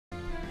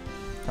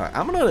Alright,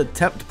 I'm gonna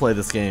attempt to play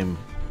this game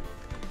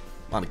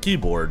on a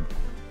keyboard.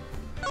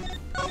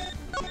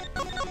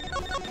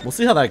 We'll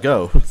see how that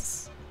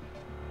goes.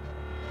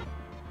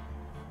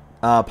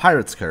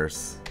 Pirate's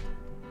Curse.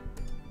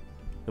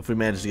 If we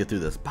manage to get through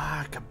this.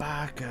 Baka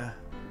baka.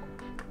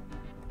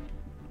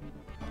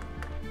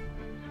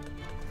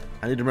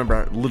 I need to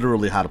remember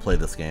literally how to play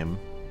this game.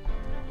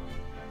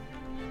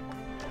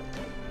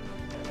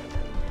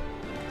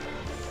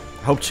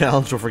 I hope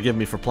Challenge will forgive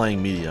me for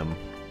playing medium.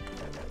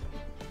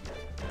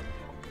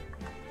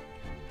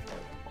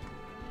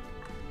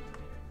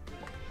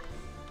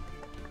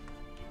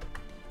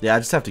 Yeah, I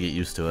just have to get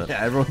used to it.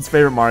 Yeah, everyone's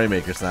favorite Mario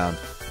Maker sound.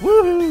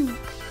 Woohoo!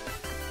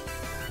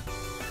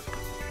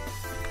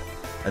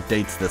 That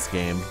dates this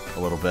game a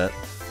little bit.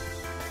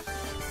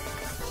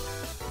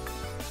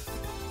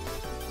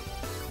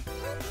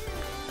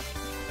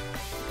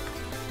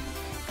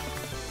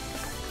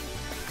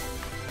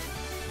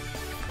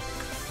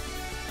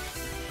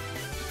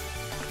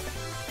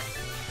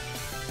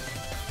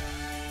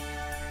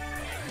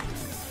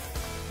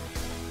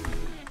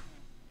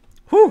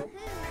 Whew!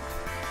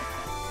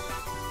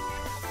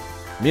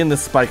 Me and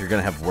this Spike are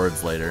gonna have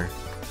words later.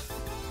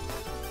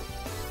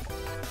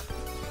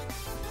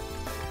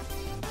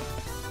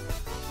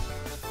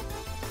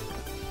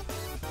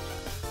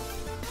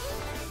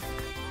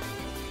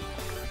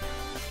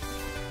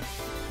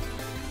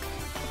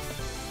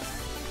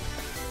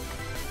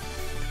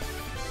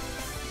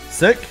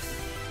 Sick.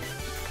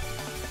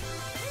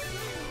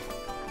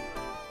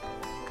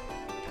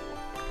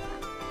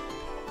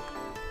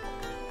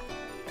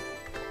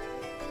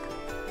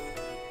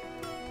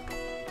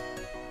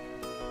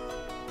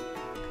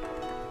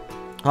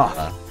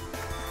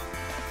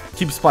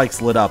 Keep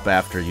spikes lit up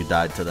after you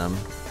died to them.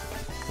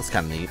 That's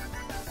kind of neat.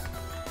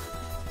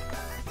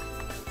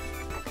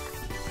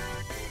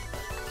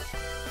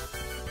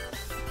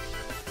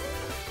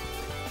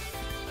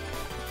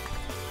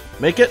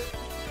 Make it?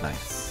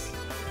 Nice.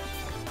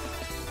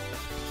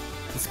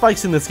 The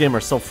spikes in this game are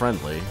so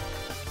friendly.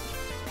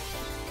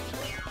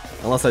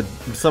 Unless I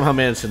somehow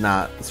manage to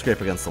not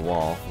scrape against the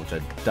wall, which I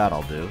doubt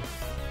I'll do.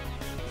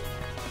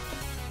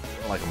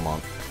 Like a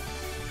month.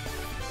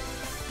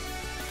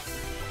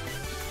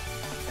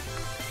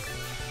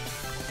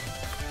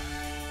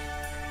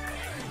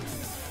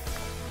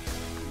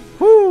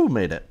 Woo!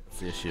 Made it. That's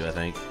the issue, I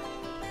think.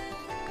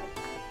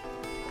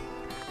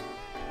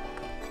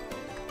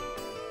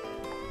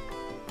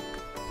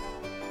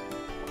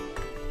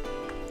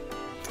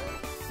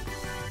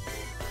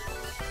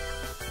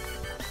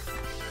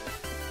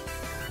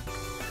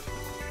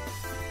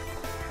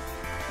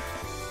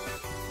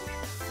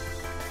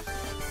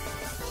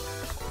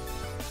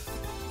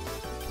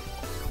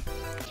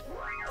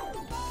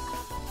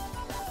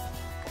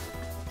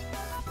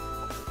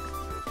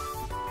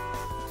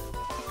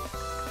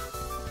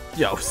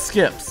 Yo,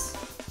 skips.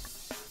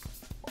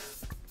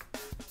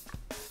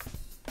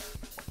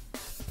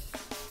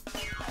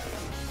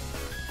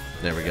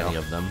 There we go. Any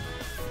of them.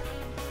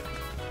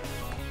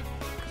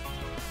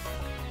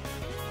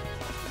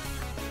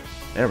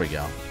 There we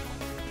go.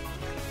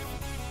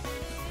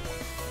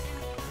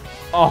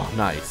 Oh,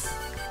 nice.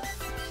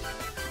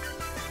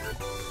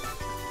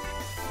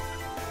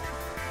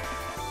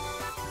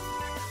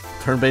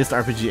 Turn-based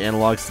RPG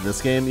analogs to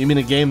this game? You mean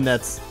a game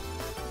that's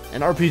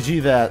an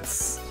RPG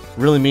that's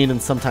really mean and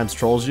sometimes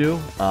trolls you?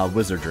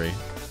 Wizardry.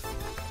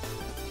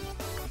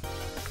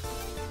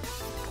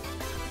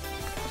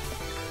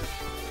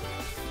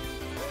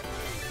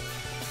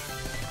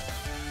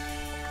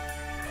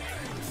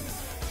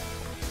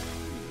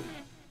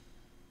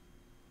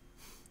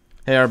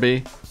 Hey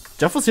RB.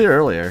 Jeff was here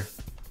earlier.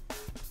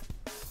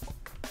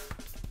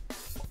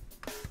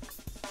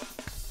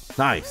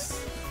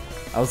 Nice.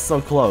 I was so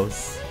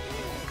close.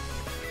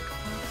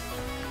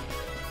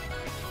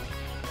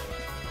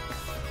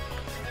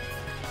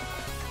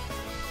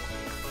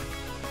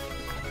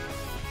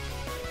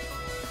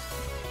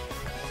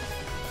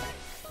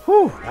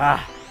 Whew.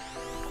 Ah.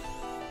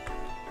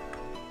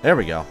 There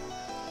we go.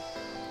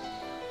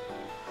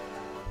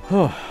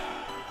 Whew.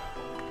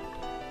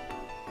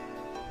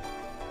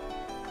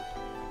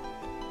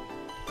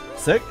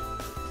 Sick.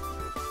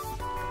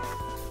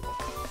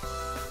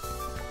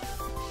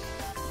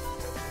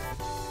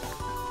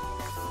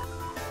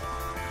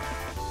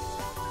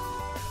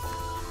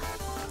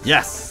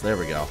 Yes, there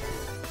we go.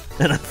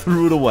 And I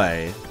threw it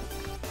away.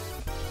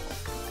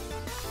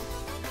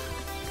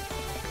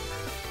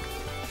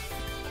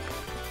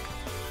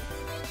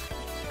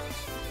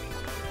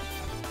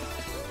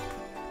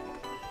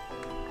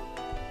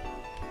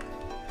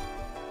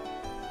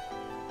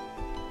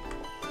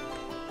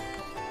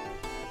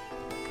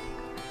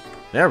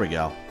 There we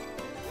go.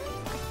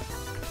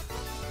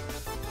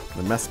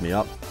 They messed me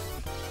up.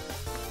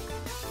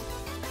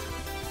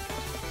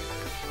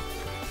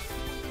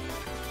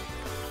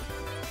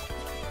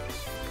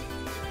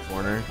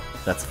 Corner.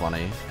 That's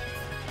funny.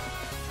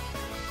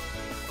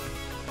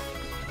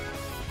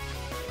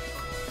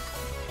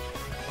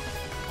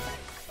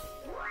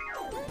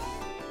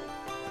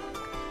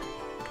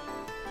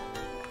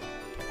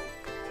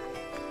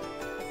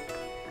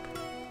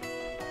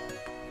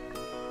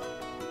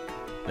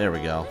 There we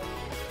go.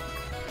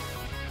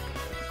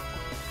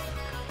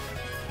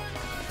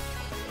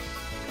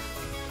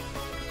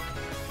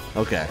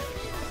 Okay.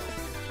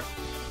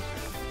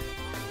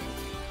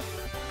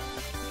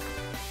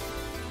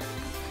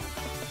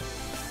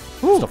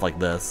 Woo. Stuff like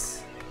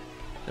this,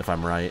 if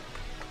I'm right.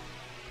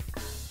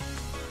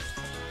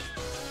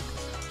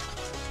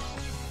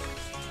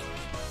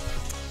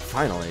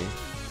 Finally.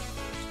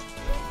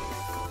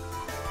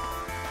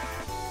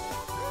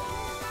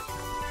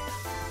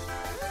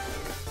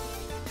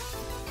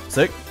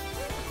 Sick.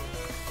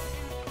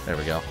 There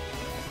we go.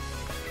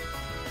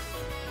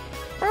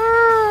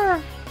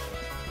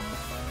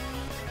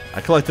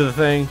 I collected the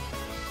thing.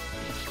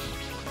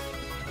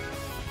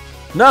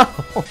 No!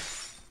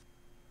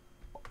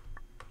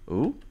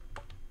 Ooh.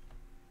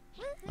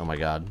 Oh my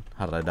god.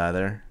 How did I die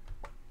there?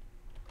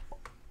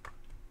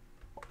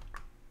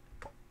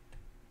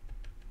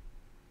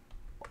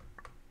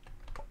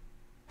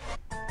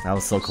 That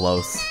was so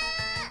close.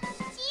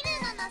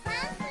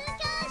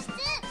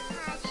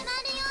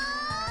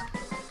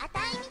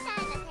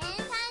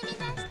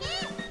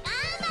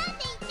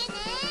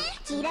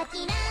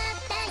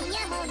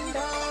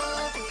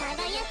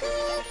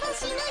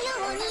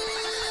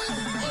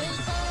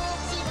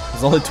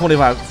 I was only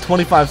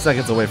 25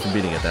 seconds away from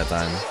beating it that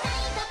time.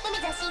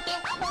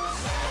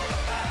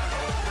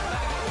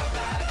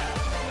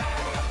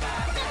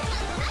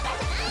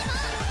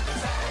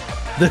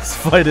 This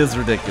fight is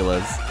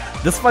ridiculous.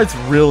 This fight's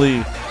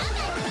really...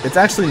 It's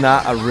actually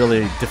not a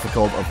really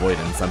difficult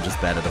avoidance. I'm just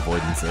bad at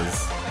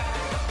avoidances.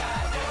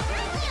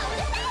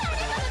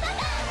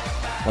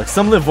 Like,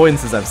 some of the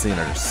avoidances I've seen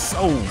are just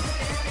so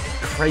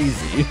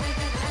crazy.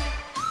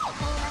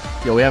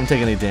 Yo, we haven't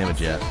taken any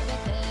damage yet.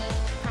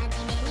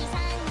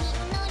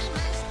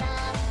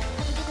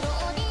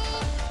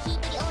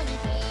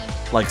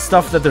 Like,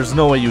 stuff that there's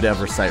no way you'd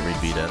ever sight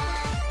read beat it.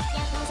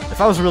 If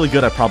I was really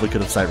good, I probably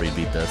could have sight read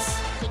beat this.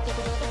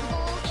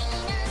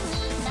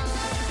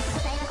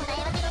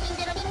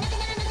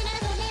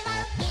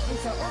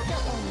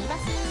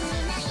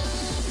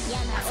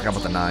 I forgot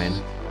about the 9.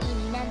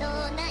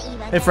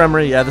 Hey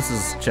Fremery, yeah, this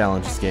is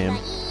Challenge's game.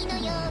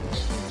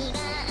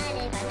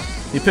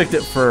 He picked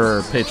it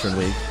for Patron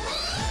Week.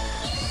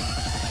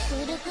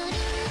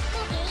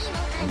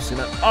 I'm just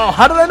gonna... Oh,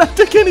 how did I not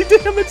take any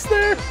damage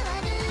there?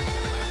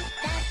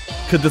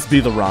 Could this be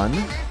the run?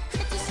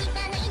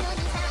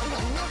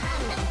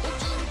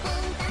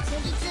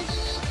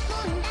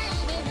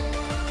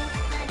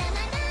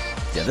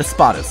 Yeah, this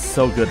spot is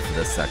so good for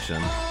this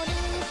section.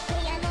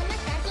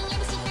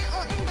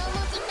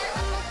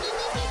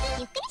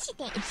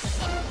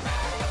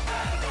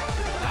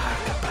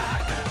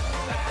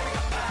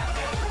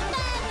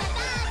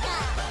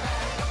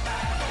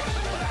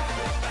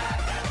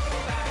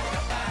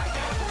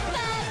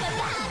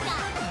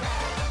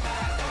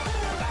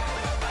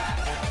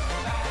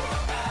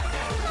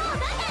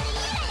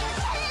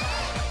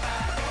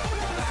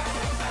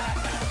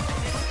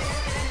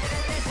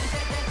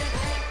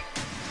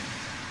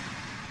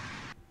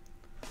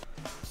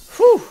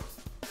 Whew.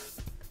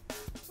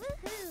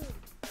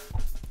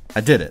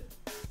 I did it.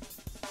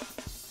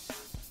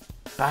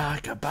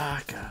 Baka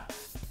baka.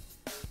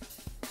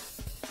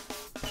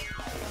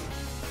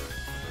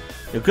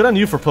 Yo, good on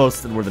you for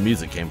posting where the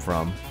music came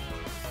from.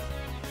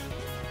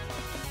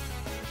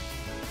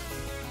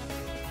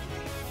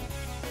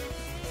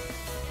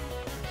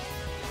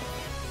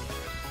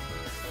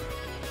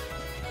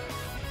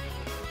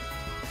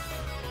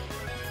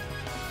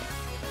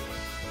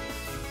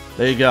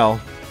 There you go.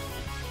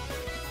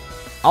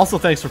 Also,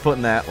 thanks for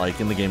putting that like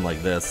in the game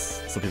like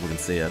this, so people can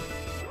see it.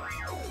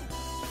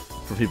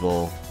 For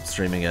people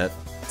streaming it,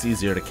 it's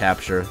easier to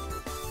capture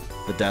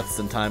the deaths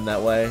in time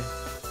that way.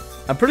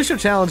 I'm pretty sure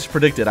Challenge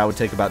predicted I would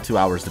take about 2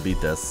 hours to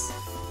beat this.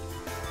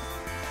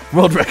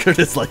 World record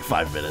is like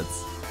 5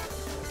 minutes.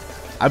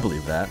 I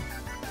believe that.